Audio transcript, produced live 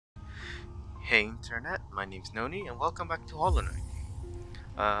Hey Internet, my name's Noni and welcome back to Hollow Knight.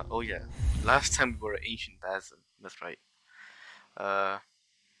 Oh yeah, last time we were ancient Basin, that's right. Uh,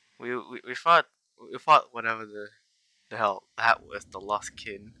 we fought whatever the hell that was, the lost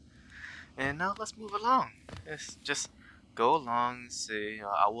kin. And now let's move along. Let's just go along, say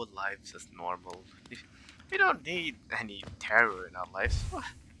our lives as normal. We don't need any terror in our lives.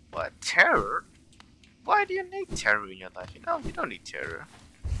 What terror? Why do you need terror in your life? You don't need terror.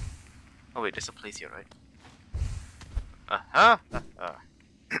 Oh wait, there's a place here, right? Uh-huh.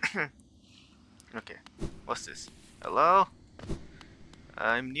 Okay, what's this? Hello?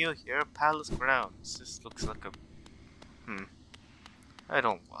 I'm new here, Palace Grounds. This looks like a... I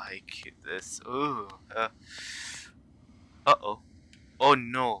don't like this. Ooh. Uh-oh. Oh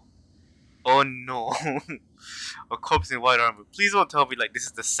no. Oh no. A corpse in white armor. Please don't tell me like this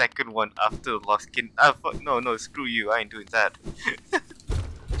is the second one after the lost kin. No, screw you. I ain't doing that.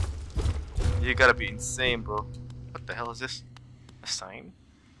 You gotta be insane, bro. What the hell is this? A sign?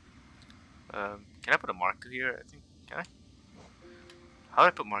 Can I put a marker here? I think. Can I? How do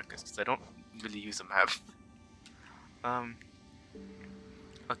I put markers? Because I don't really use a map.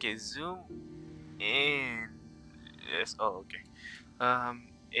 Okay, zoom in. Yes. Oh, okay.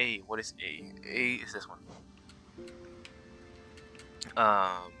 A. What is A? A is this one.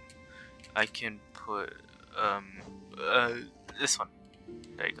 I can put this one.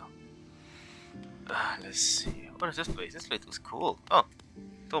 There you go. Let's see. What is this place? This place looks cool. Oh,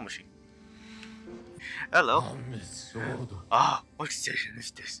 toll machine. Hello. What station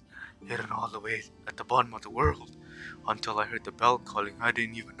is this? Hidden all the way at the bottom of the world. Until I heard the bell calling, I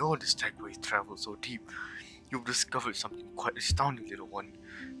didn't even know the stagways travel so deep. You've discovered something quite astounding, little one.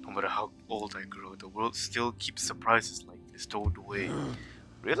 No matter how old I grow, the world still keeps surprises like this stowed away.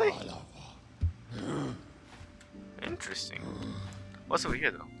 Really? Interesting. What's over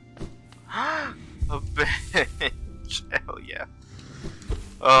here, though? A bench! Hell yeah.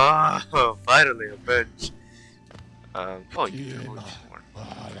 Oh, finally a bench. Oh, you can hold more.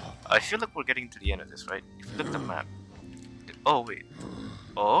 I feel like we're getting to the end of this, right? If you look at the map. Oh, wait.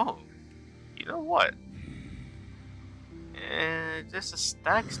 Oh. You know what? There's a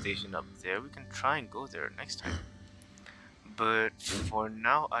stag station up there. We can try and go there next time. But for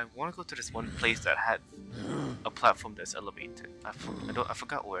now, I want to go to this one place that had a platform that's elevated. I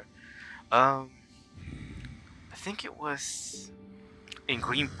forgot where. I think it was in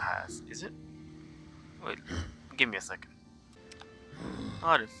Green Pass. Is it? Wait, give me a second.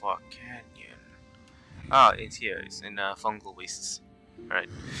 Oh, the fuck canyon. Ah, it's here. It's in Fungal Wastes. Alright.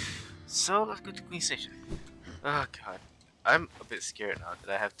 So let's go to Queen Station. Oh god. I'm a bit scared now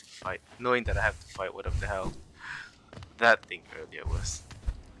that I have to fight. Knowing that I have to fight whatever the hell that thing earlier was.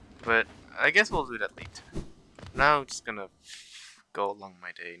 But I guess we'll do that later. Now I'm just gonna go along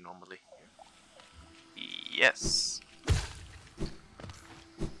my day normally. Yes.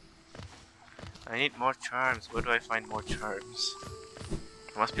 I need more charms. Where do I find more charms?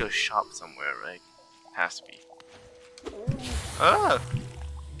 There must be a shop somewhere, right? Has to be. Ah!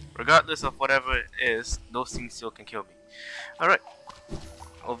 Regardless of whatever it is, those things still can kill me. Alright.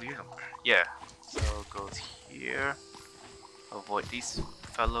 Over here somewhere. Yeah. So it goes here. Avoid these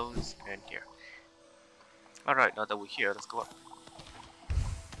fellows and here. Alright, now that we're here, let's go up.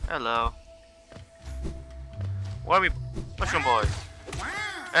 Hello. What are we? Mushroom boys.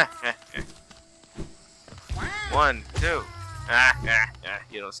 One, two.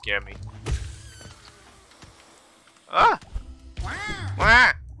 You don't scare me. Ah!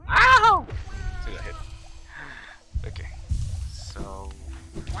 Wah! Ow! So got hit. Okay. So.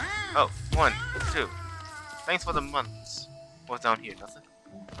 Oh, one, two. Thanks for the months. What's down here? Nothing?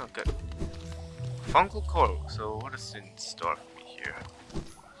 Oh, good. Fungal coral. So, what is in store for me here?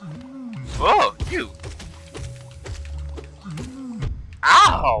 Oh, you!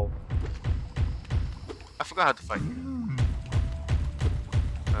 Ow! I forgot how to fight.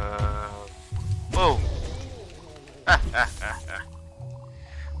 Whoa!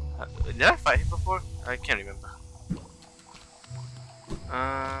 Did I fight him before? I can't remember.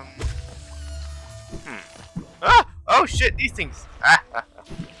 Ah! Oh shit! These things.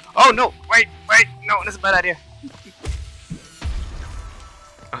 Oh no! Wait! No, that's a bad idea.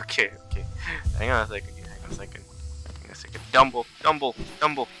 Okay. Hang on a second. Dumble.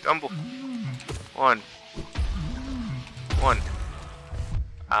 One.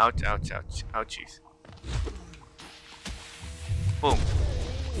 Ouch. Ouchies. Boom.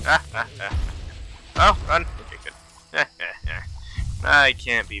 Oh, run. Okay, good. I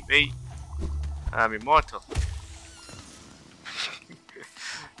can't be beat. I'm immortal.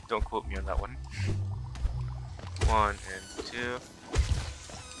 Don't quote me on that one. 1 and 2.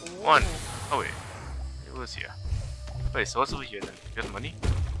 1. Oh wait, it was here. Wait, so what's over here then? You got money?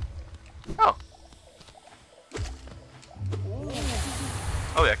 Oh.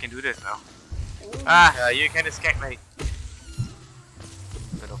 Oh yeah, I can do this now. Ah, you kind of scared me.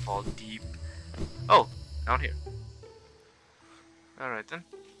 I'm gonna fall deep. Oh, down here. Alright then.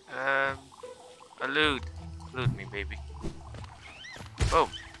 Loot. Loot me, baby. Boom.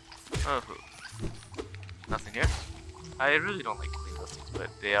 Oh. Nothing here. I really don't like killing those things, but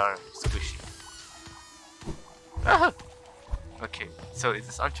they are squishy. Ah! Okay, so is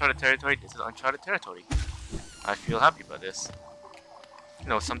this uncharted territory? This is uncharted territory. I feel happy about this. You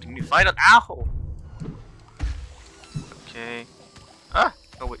know, something new. Final. Ow! Okay. Ah!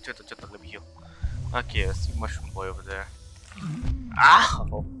 Oh wait, Chota, let me heal. Okay, I see Mushroom Boy over there.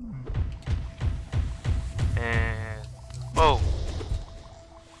 Ow! And boom.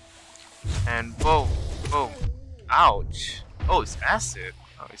 And boom. Boom. Ouch. Oh, it's acid.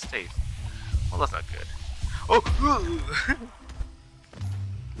 Oh, it stayed. Well, that's not good. Oh!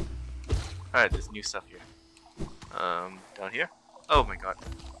 Alright, there's new stuff here. Down here? Oh my god.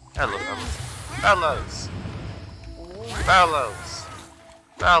 Hello, fellows. Fellows.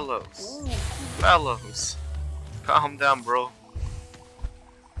 Fellows. Fellows. Calm down, bro.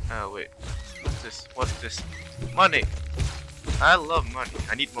 Oh, wait. What's this? What's this? Money! I love money.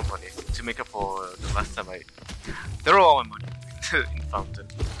 I need more money to make up for the last time I threw all my money in fountain.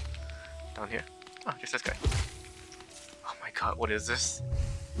 Down here? Oh, just this guy. Oh my god, what is this?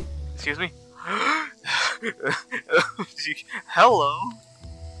 Excuse me? Hello?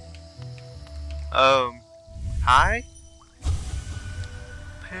 Hi?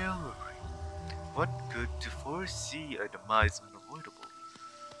 Pellery. What good to foresee a demise unavoidable?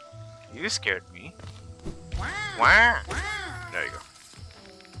 You scared me. Wah! There you go.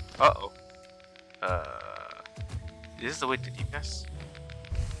 Uh-oh. Is this the way to deepness?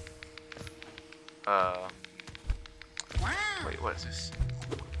 Wait, what is this?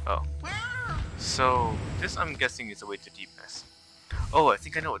 Oh. So, this I'm guessing is the way to deepness. Oh, I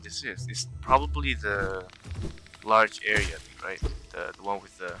think I know what this is. It's probably the large area, right? The one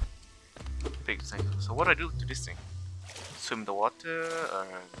with the big thing. So what do I do to this thing? Swim in the water?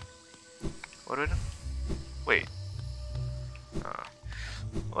 What do I do? Wait.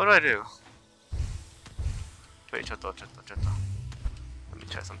 What do I do? Wait, Chota. Let me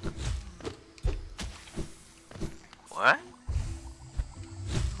try something. What?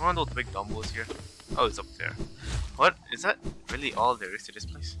 One of those big dumbbells here. Oh, it's up there. What? Is that really all there is to this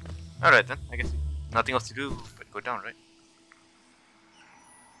place? Alright then, I guess nothing else to do but go down, right?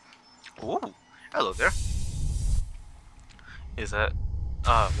 Ooh, hello there. Is that...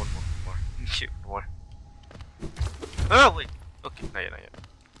 one more. Cute, one more. Oh, wait. Okay, not yet.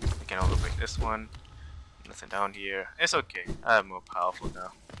 I can also break this one. Nothing down here. It's okay. I'm more powerful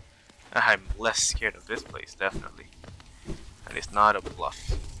now. I'm less scared of this place, definitely. And it's not a bluff.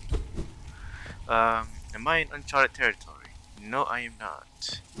 Am I in uncharted territory? No, I am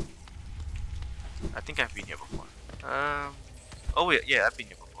not. I think I've been here before. Oh wait, yeah, I've been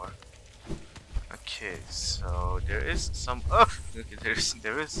here before. Okay, so there is some. Oh, okay, there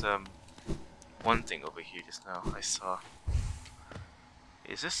is one thing over here just now. I saw.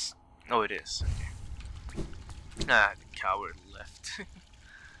 Is this? Oh, it is. Okay. Ah, the coward left.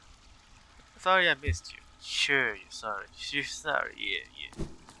 Sorry, I missed you. Sure, you're sorry. You're sorry. Yeah.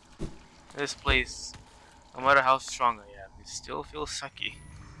 This place, no matter how strong I am, it still feels sucky.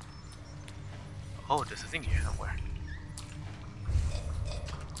 Oh, there's a thing here somewhere.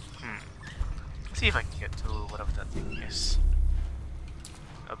 Let's see if I can get to whatever that thing is.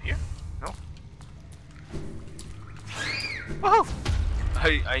 Up here? No. Oh!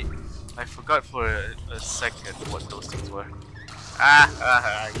 I forgot for a second what those things were.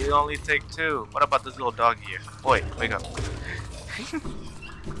 You only take two. What about this little dog here? Boy, wake up.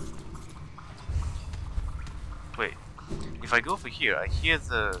 Wait, if I go over here, I hear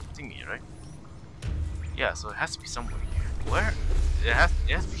the thingy, right? Yeah, so it has to be somewhere here. Where? It has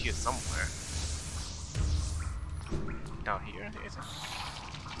to be here somewhere. Down here, is it?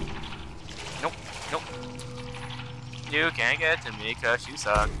 Nope. You can't get to me cause you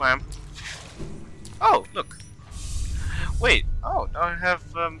suck, man. Oh, look. Wait, oh, now I have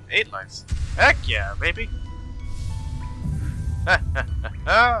 8 lives. Heck yeah, baby.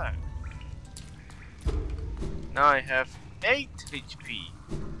 Now I have 8 HP.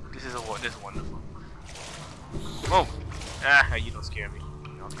 This is wonderful. Whoa! You don't scare me.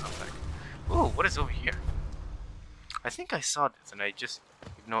 I'll come back. Ooh, what is over here? I think I saw this and I just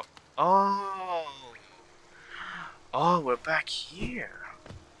ignored. Oh, we're back here.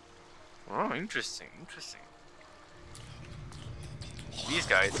 Oh, interesting. These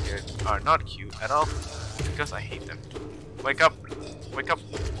guys here are not cute at all because I hate them. Wake up! Wake up!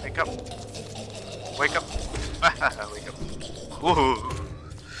 Wake up! Wake up! Wake up! Ooh.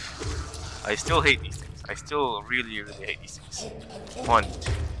 I still hate these things. I still really hate these things. One,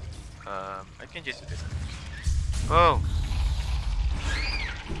 two. I can just do this. Oh!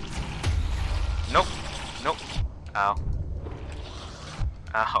 Nope! Nope! Ow!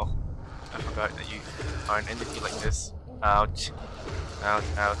 Ow! I forgot that you are an entity like this. Ouch! Ouch!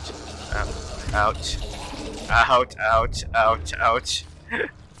 Ouch! Ouch! Ouch! Ouch! Ouch! Ouch!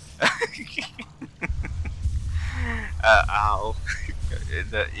 Ow!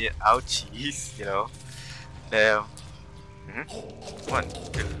 Yeah, ouchies, you know. There. One,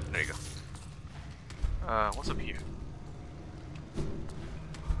 two, there you go. What's up here?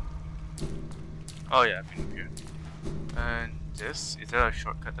 Oh yeah, I've been up here. And this, is there a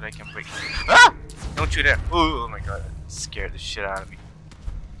shortcut that I can break? Ah! Don't you dare! Oh my god, that scared the shit out of me.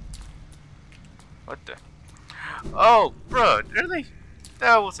 What the? Oh, bro, really?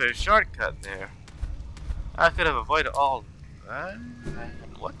 That was a shortcut there. I could have avoided all.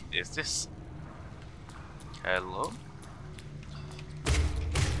 What is this? Hello?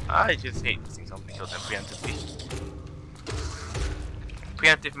 I just hate these things. I'm gonna kill them preemptively.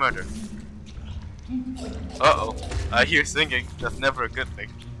 Preemptive murder. Uh-oh. I hear singing. That's never a good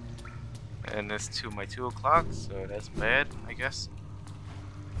thing. And it's my 2 o'clock, so that's bad, I guess.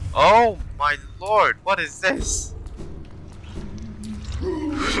 Oh my lord, what is this?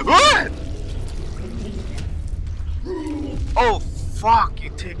 What? Oh fuck,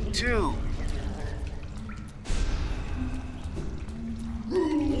 you take 2.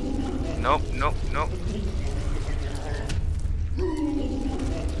 Nope, nope, nope.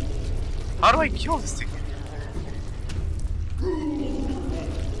 How do I kill this thing?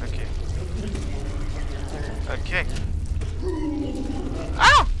 Okay. Okay.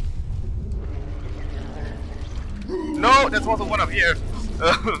 Ah! No, there's also one up here.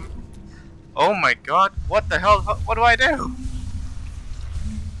 Oh my god, what the hell? What do I do?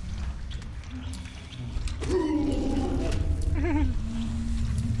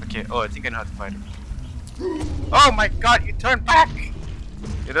 Okay, oh, I think I know how to fight him. Oh my god, you turned back!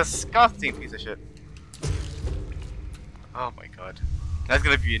 You disgusting piece of shit. Oh my god. That's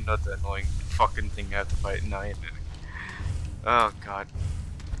gonna be another annoying fucking thing I have to fight now, ain't it? Oh god.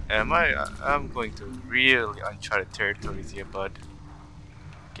 I'm going to really uncharted territories here, bud.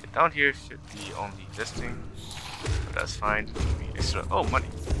 Okay, down here should be only this thing. But that's fine. Extra. Oh, money.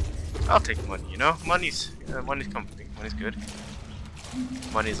 I'll take money, you know? Money's comforting. Money's good.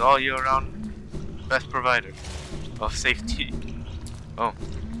 Money's all year round. Best provider of safety. Oh.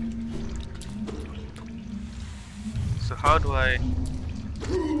 So how do I...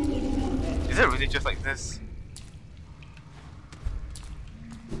 Is it really just like this?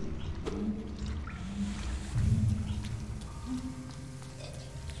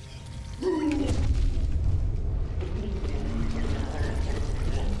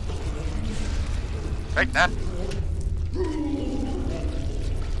 Like that?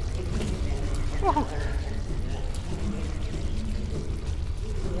 Woohoo.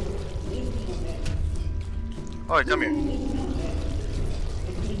 Oh, come here.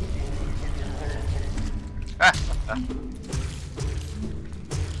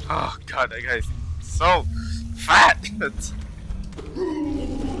 Oh god, that guy's so fat!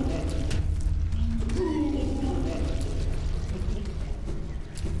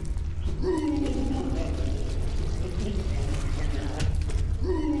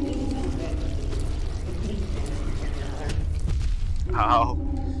 Ow.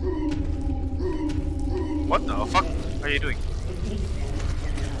 What the fuck are you doing?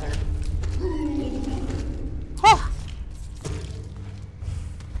 Whew.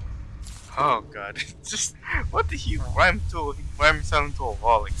 Oh god, just what did he ram himself into a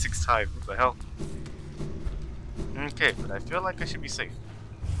wall like 6 times? What the hell? Okay, but I feel like I should be safe.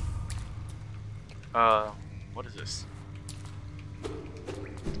 What is this?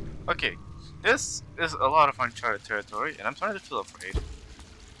 Okay, this is a lot of uncharted territory, and I'm starting to feel afraid.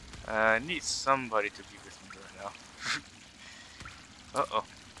 I need somebody to be with me right now. Uh-oh.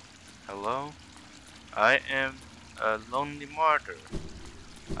 Hello? I am a lonely martyr.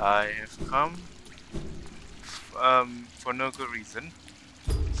 I have come for no good reason.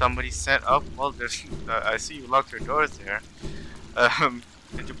 Somebody set up, well, there's, I see you locked your doors there.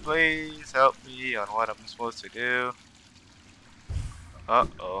 Could you please help me on what I'm supposed to do?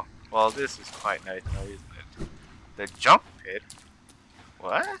 Uh-oh. Well, this is quite nice now, isn't it? The jump pit?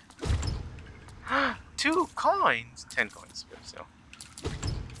 What? 2 coins! 10 coins, good, so.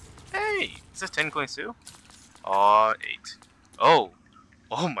 Hey! Is this 10 coins too? Aw, 8. Oh!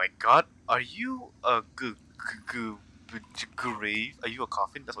 Oh my god, are you a grave? Are you a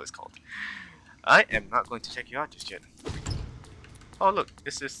coffin? That's what it's called. I am not going to check you out just yet. Oh look,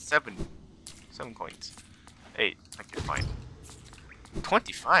 this is 7 coins. 8, okay, fine.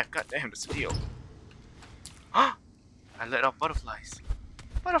 25, god damn, that's a deal. I let out butterflies.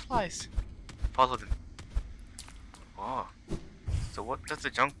 Butterflies! Follow them. Oh. So what does the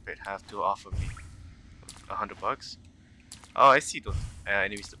junk pit have to offer me? $100? Oh, I see those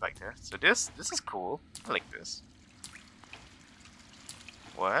enemies back there. So this is cool. I like this.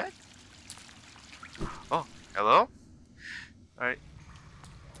 What? Oh, hello? Alright.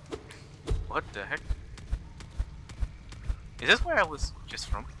 What the heck? Is this where I was just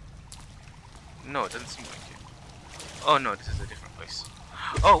from? No, it doesn't seem like it. Oh no, this is a different place.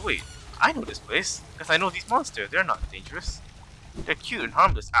 Oh wait, I know this place, because I know these monsters. They're not dangerous. They're cute and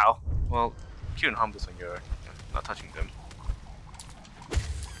harmless. Ow. Well, cute and harmless when you're not touching them.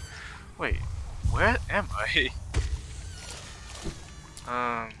 Wait, where am I?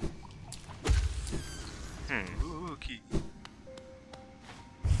 Ooh, key.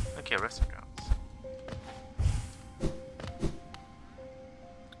 Okay, restaurants.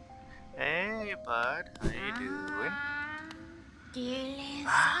 Hey, bud, how you doing?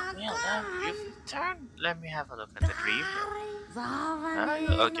 Well, you've returned. Let me have a look at the dream.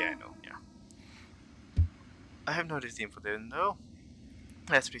 Okay, I know, yeah. I have no reason for them, though.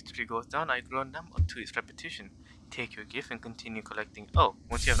 As victory goes down, I grow numb to its repetition. Take your gift and continue collecting. Oh,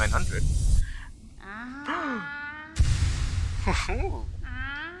 once you have 900.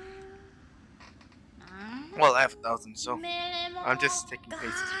 Well, I have 1,000, so I'm just taking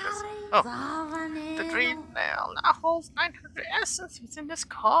places because. Oh, the dream now holds 900 essence within this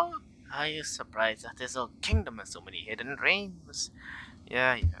car. Are you surprised that this whole kingdom has so many hidden dreams?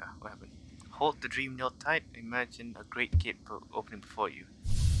 Yeah, what happened? Hold the dream nail tight. Imagine a great gate opening before you.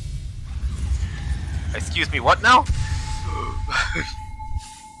 Excuse me, what now?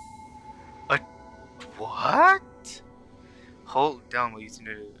 What? Hold down while using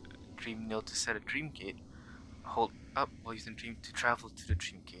the dream nail to set a dream gate. Hold up while using dream to travel to the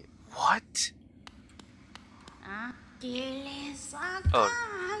dream gate. What? Oh,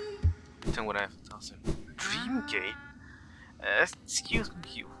 return when I have 1,000. Dream gate? Excuse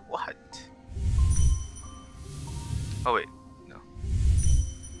me, what? Oh wait, no.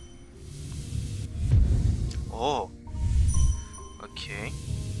 Oh. Okay.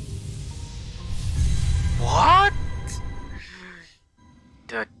 What?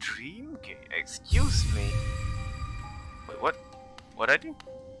 The dream gate? Excuse me. Wait, what? What'd I do?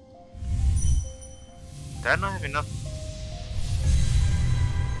 Did I not have enough?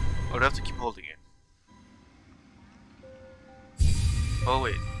 Oh, do I have to keep holding it? Oh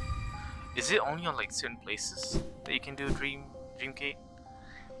wait. Is it only on like certain places that you can do a dream gate?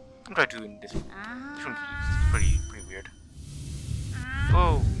 I'm trying doing this. This one's pretty weird.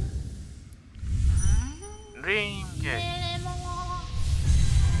 Oh. Dream gate.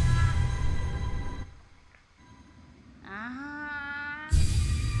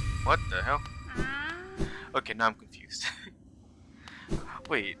 What the hell? Okay, now I'm confused.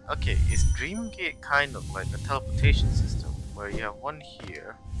 Wait, okay, is Dreamgate kind of like a teleportation system where you have one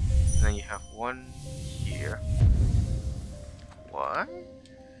here, and then you have one here? What?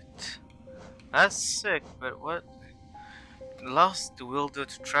 That's sick, but what? Allows the wielder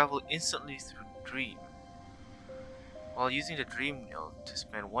to travel instantly through dream, while using the dream nail to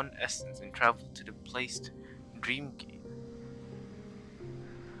spend 1 essence and travel to the placed dream gate.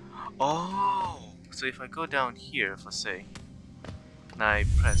 Oh, so if I go down here, for say, and I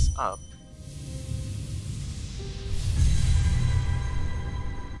press up,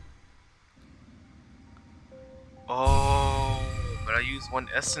 oh, but I use 1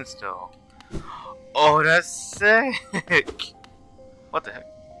 essence though. Oh, that's sick! What the heck?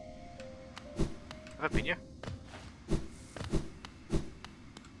 Have I been here?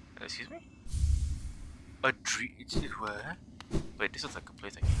 Excuse me? A dream? What? Wait, this is like a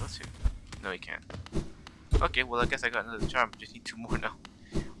place I can go to. No, you can't. Okay, well I guess I got another charm. Just need 2 more now.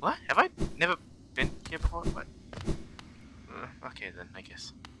 What? Have I never been here before? What? Okay then, I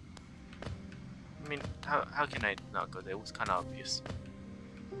guess. I mean, how can I not go there? It was kind of obvious.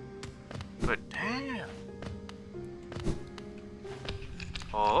 But damn.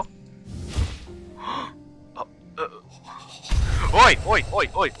 Oh. Oi! Oi! Oi!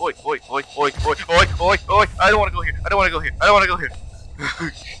 Oi! Oi! Oi! Oi! Oi! Oi! Oi! Oi! Oi! I don't want to go here. I don't want to go here. I don't want to go here.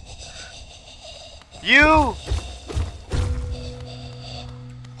 You!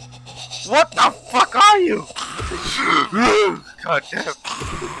 What the fuck are you? God damn.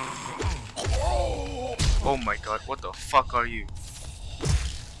 Oh my god, what the fuck are you?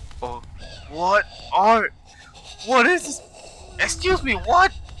 What are... What is this? Excuse me,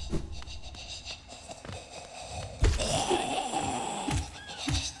 what?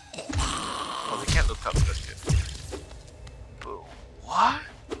 Oh, they can't look up, that's good. But what?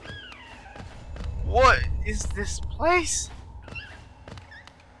 What is this place?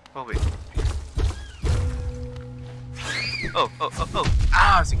 Oh, wait. Oh.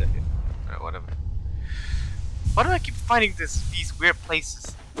 Ah, I think I did. Alright, whatever. Why do I keep finding these weird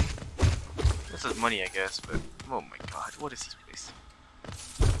places? This is money, I guess, but oh my god, what is this place?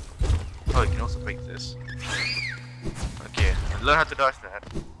 Oh, you can also break this. Okay, learn how to dodge that.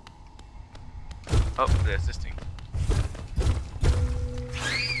 Oh, there's this thing.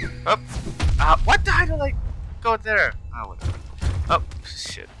 Up. What the hell did I go there? Ah, whatever. Oh,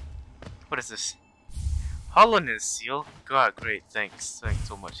 shit. What is this? Hallownest seal? God, great, thanks. Thanks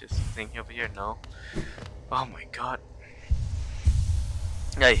so much. Is this thing over here? No. Oh my god.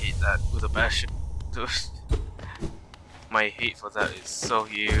 I hate that with a passion. My hate for that is so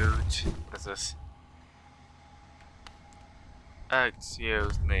huge. What is this?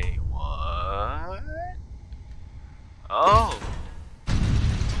 Excuse me, what? Oh!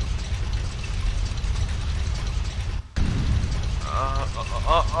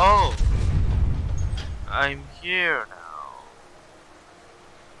 Oh! I'm here now.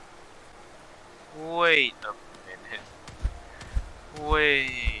 Wait a minute.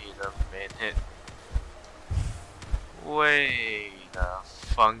 Wait a minute. Wait a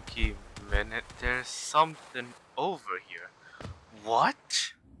funky minute. There's something over here.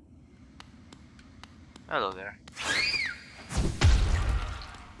 What? Hello there.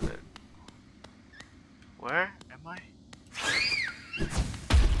 Where am I?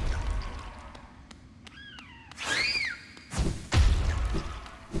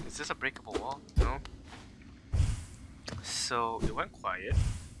 Is this a breakable wall? No. So it went quiet.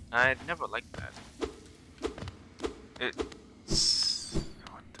 I never liked that. It's...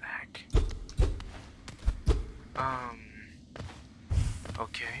 what the heck?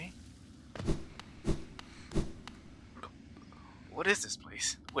 Okay. What is this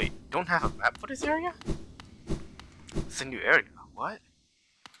place? Wait, don't have a map for this area? It's a new area. What?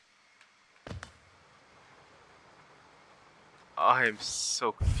 I'm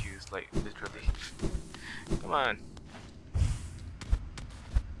so confused, like, literally. Come on.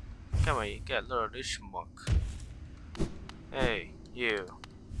 Come on, you got a little schmuck. Hey, you.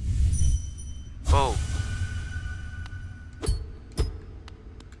 Oh.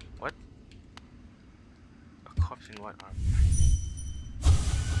 What? A corpse in white armor.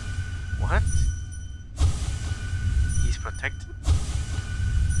 What? He's protected?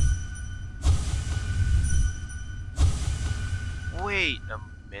 Wait a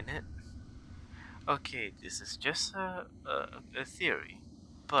minute. Okay, this is just a theory.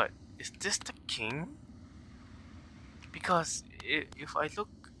 But is this the king? Because if I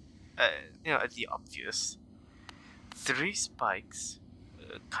look at the obvious, 3 spikes,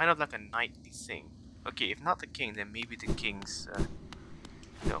 kind of like a knightly thing. Okay, if not the king, then maybe the king's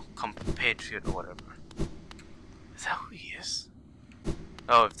compatriot or whatever. Is that who he is?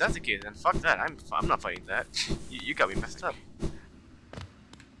 Oh, if that's the case, then fuck that. I'm not fighting that. you got me messed up.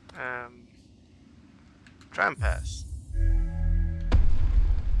 Tram pass.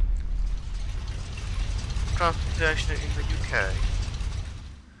 Transportation in the UK.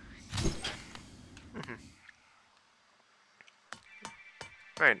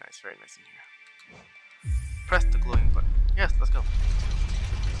 Very nice in here. Press the glowing button. Yes, let's go.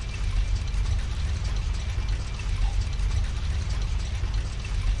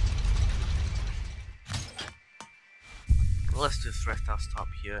 Let's just rest our stop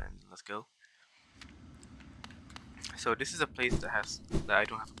here and let's go. So this is a place that I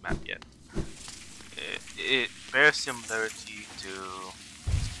don't have a map yet. It bears similarity to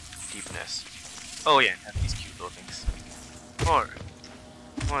Deepness. Oh yeah, and have these cute little things. 4,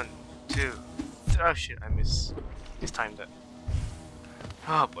 1, 2, 3. Oh shit, I mistimed that.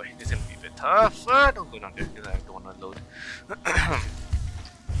 Oh boy, this is gonna be a bit tough. Don't go down there because I don't want to load.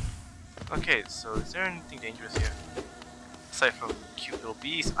 Okay, so is there anything dangerous here? Aside from cute little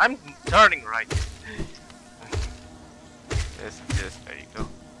bees, I'm turning right. This, there you go.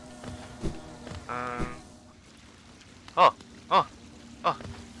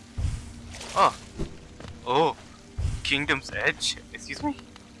 Oh, Kingdom's Edge? Excuse me?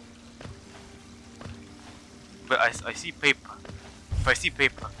 But I see paper. If I see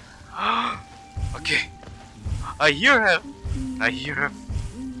paper. Okay. I hear him.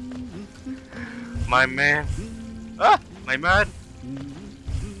 My man. My man.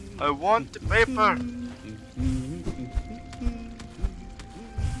 I want the paper.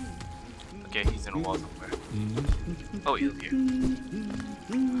 Okay, he's in a wall somewhere. Oh, he's here.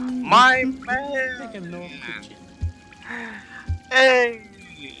 My man! Hey!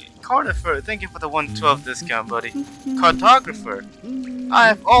 Cartographer, thank you for the 112 discount, buddy. Cartographer! I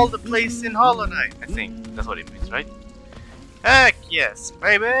have all the place in Hollow Knight, I think. That's what it means, right? Heck yes,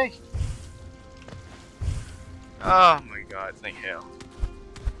 baby! Oh my god, thank hell.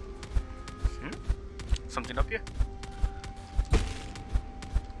 Something up here?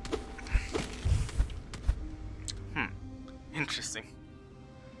 Interesting.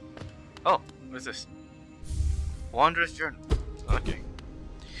 Oh, what is this? Wanderer's Journal. Okay.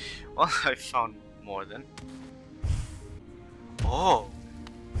 Well, I found more then. Oh!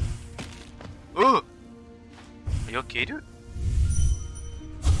 Ooh! Are you okay, dude?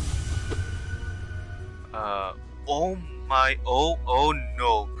 Oh my, oh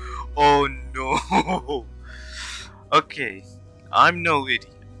no. Oh no. Okay, I'm no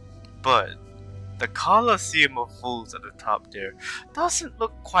idiot, but the Colosseum of Fools at the top there doesn't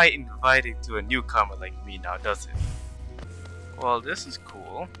look quite inviting to a newcomer like me now, does it? Well, this is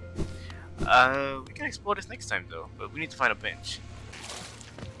cool. We can explore this next time though, but we need to find a bench.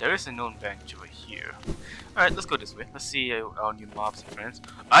 There is a known bench over here. Alright, let's go this way. Let's see our new mobs and friends.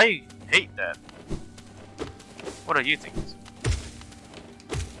 I hate that. What are you thinking?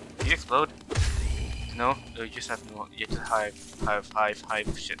 Did you explode? No? You just have no. You just have high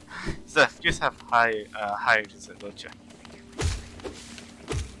shit. So you just have high resistance, don't you?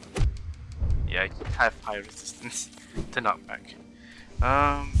 Yeah, you have high resistance to knockback.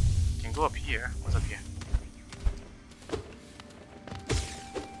 Can go up here. What's up here?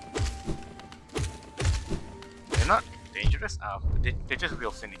 They're not dangerous. Oh, they're just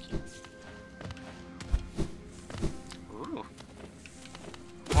real finicky. Ooh.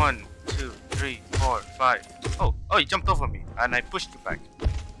 1, 2, 3, 4, 5. Oh, you jumped over me, and I pushed you back.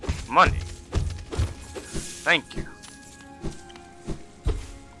 Money. Thank you.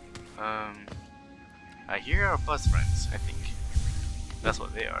 I hear our buzz friends. I think that's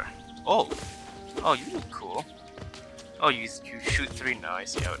what they are. Oh, you look cool. Oh, you shoot 3 now. I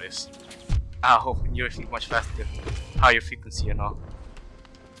see how it is. Ow, you're much faster. Higher frequency and all.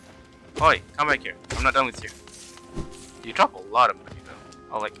 Oi, come back here. I'm not done with you. You drop a lot of money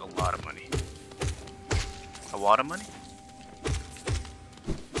though. I like a lot of money. A lot of money?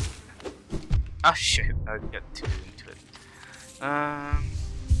 Ah shit, I got too into it.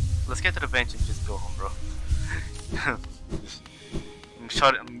 Let's get to the bench and just go home, bro.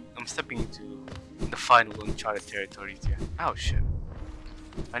 I'm stepping into the final uncharted territories here. Oh shit.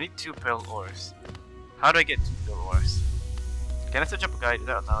 I need 2 pearl ores. How do I get 2 pearl ores? Can I search up a guide? Is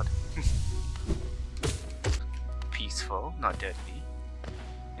that allowed? Peaceful, not deadly.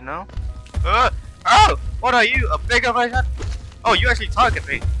 You know? Oh! What are you? A bigger version? Oh, you actually target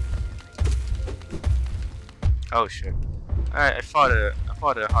me. Oh shit. Alright, I fought a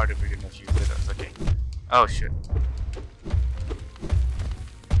harder version of you, but that's okay. Oh shit.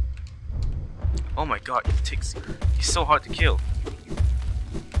 Oh my god, it takes. He's so hard to kill.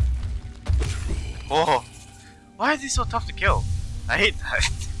 Oh, why is he so tough to kill? I hate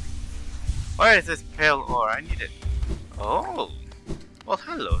that. Where is this pale ore? I need it. Oh, well,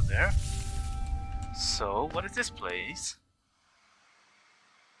 hello there. So, what is this place?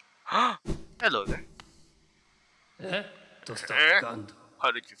 Hello there.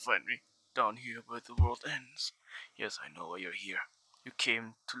 How did you find me? Down here where the world ends. Yes, I know why you're here. You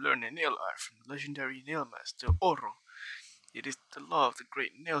came to learn a nail art from the legendary nail master Oro. It is the law of the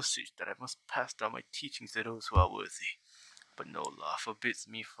great nail sage that I must pass down my teachings to those who are worthy. But no law forbids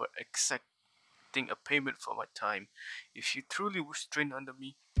me from exacting a payment for my time. If you truly wish to train under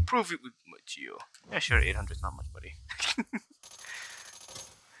me, prove it with my geo. Yeah, sure, 800 is not much, buddy.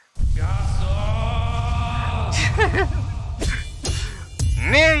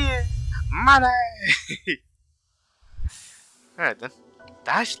 Money! Alright then.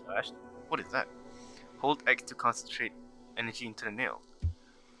 Dash slash? What is that? Hold X to concentrate energy into the nail.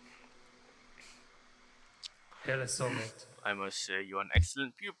 I must say you are an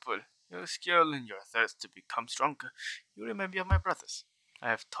excellent pupil. Your skill and your thirst to become stronger. You remind me of my brothers. I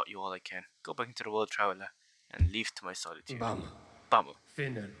have taught you all I can. Go back into the world, traveler, and leave to my solitude. Bummer.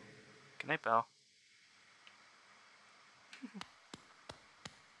 Can I bow?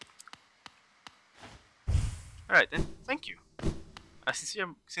 Alright then, thank you. A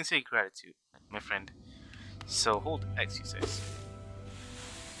sincere gratitude, my friend. So hold X, he says.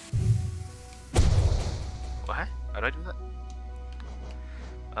 What? How do I do that?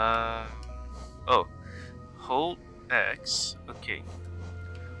 Oh. Hold X. Okay.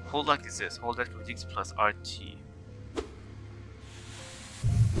 Hold like this is. Hold X predicts plus RT.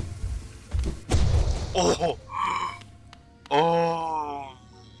 Oh! Oh!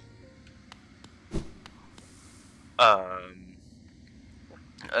 Um.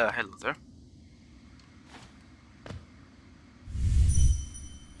 Hello there.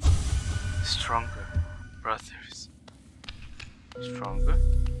 Stronger brothers. Stronger?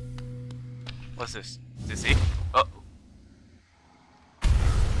 What's this? Is this it? Uh oh.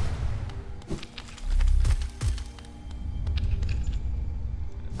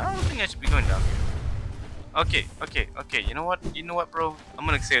 I don't think I should be going down here. Okay. You know what, bro? I'm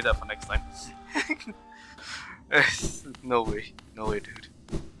gonna save that for next time. No way, dude.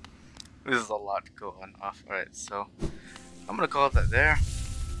 This is a lot going off. Alright, so I'm gonna call that there.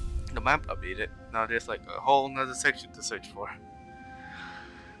 The map updated. Now there's like a whole nother section to search for.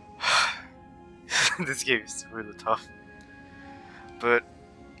 This game is really tough. But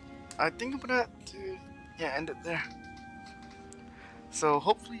I think I'm gonna have to end it there. So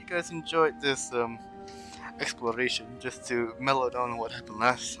hopefully you guys enjoyed this exploration just to mellow down what happened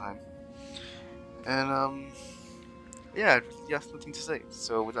last time. And yeah, I really have nothing to say.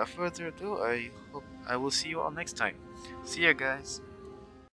 So without further ado, I hope I will see you all next time. See ya, guys.